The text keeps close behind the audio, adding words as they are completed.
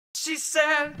She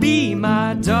said, be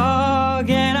my dog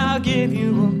and I'll give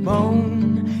you a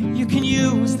bone. You can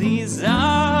use these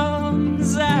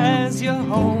arms as your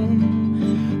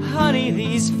home. Honey,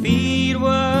 these feet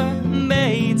were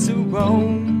made to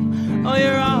roam. All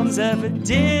your arms ever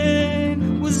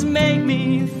did was make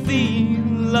me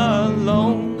feel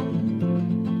alone.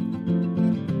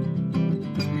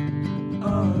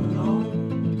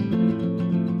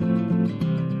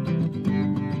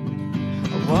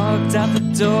 Walked out the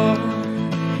door,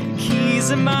 keys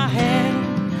in my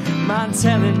hand, mind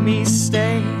telling me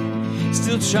stay,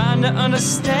 still trying to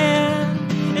understand.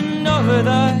 And over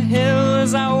the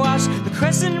hills I watched the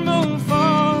crescent moon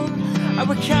fall. I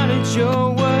recounted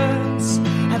your words,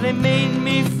 how they made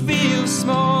me feel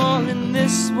small. And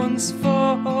this one's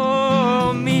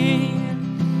for me.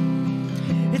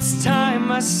 It's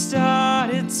time I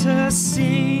started to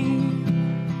see.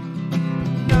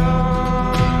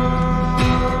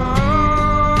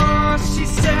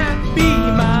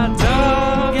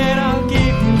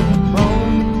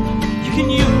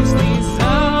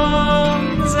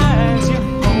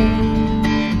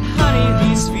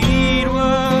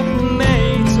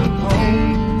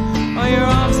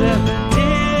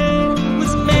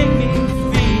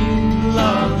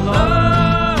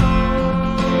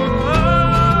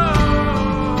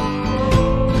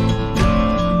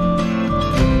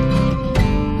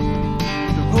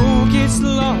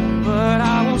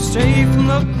 Stray from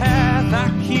the path, I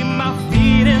keep my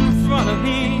feet in front of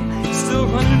me, still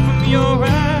running from your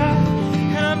wrath.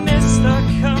 And I miss the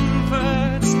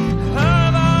comforts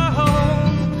of our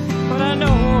home, but I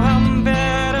know I'm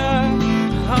better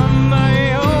on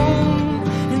my own.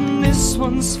 And this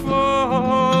one's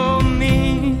for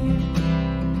me.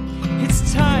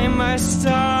 It's time I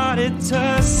started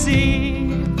to see.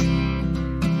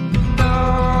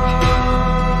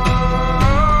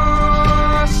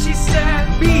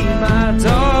 My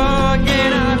dog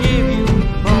and I'll give you a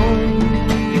bone.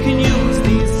 You can use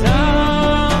these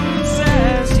arms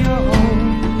as your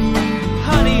home.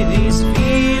 Honey, these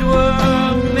feet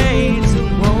were made to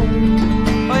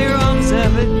roam. All your arms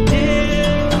ever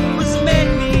did was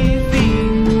make me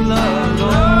feel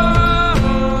alone.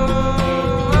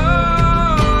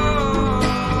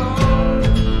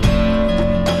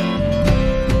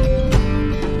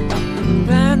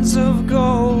 Bands of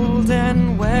gold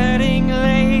and wedding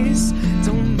lace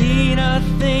don't mean a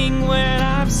thing when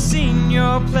I've seen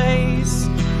your place.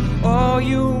 All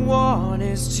you want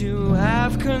is to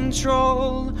have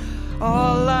control.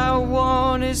 All I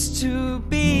want is to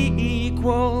be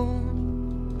equal.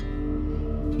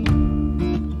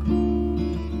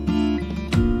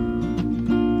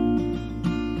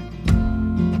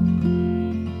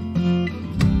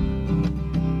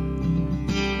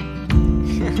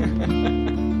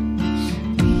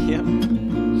 Yep.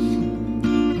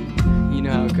 You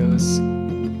know how it goes.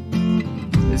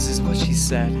 This is what she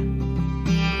said.